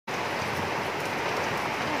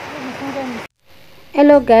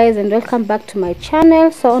Hello guys, and welcome back to my channel.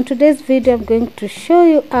 So on today's video I'm going to show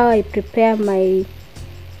you how I prepare my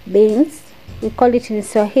beans. We call it in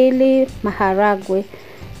Swahili maharagwe.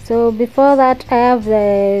 So before that, I have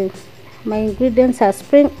my ingredients are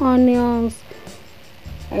spring onions,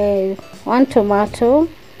 1 tomato,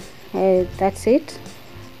 that's it,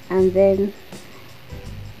 and then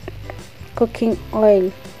cooking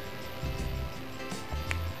oil.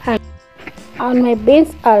 And on my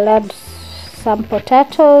beans I'll add some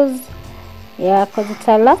potatoes, yeah, because it's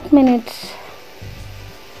a last minute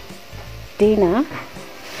dinner.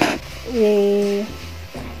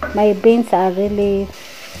 My beans are really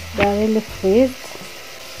freezed,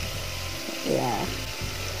 yeah.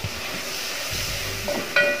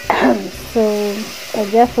 So I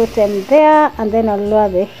just put them there, and then I'll lower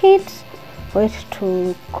the heat for it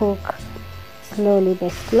to cook slowly by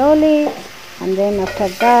slowly, and then after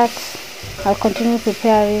that I'll continue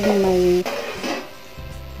preparing my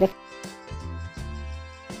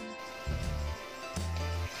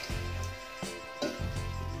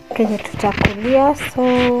tutakulia. So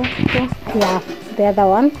yeah, the other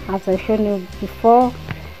one, as I shown you before,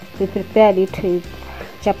 we prepared it with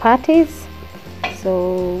chapatis.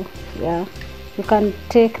 So yeah, you can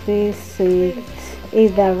take this with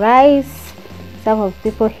either rice. Some of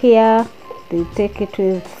people here, they take it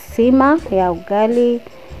with sima, yeah, ugali,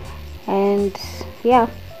 and yeah,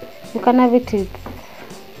 you can have it with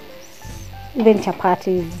even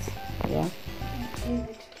chapatis, yeah.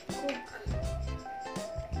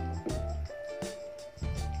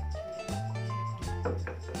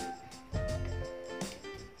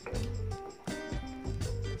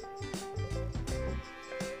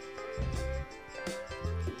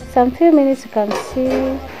 Some few minutes, you can see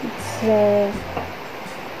it's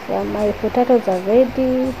yeah, my potatoes are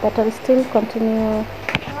ready, but I'll still continue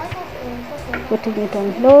putting it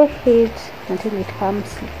on low heat until it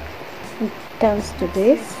turns to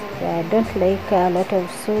this. Yeah, I don't like a lot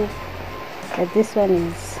of soup, but this one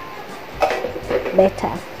is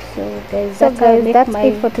better. So guys, that's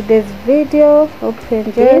it for today's video. Hope you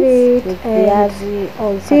enjoyed it,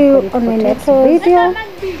 and see you on my next video.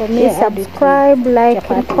 Please subscribe,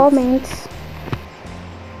 like, and comment.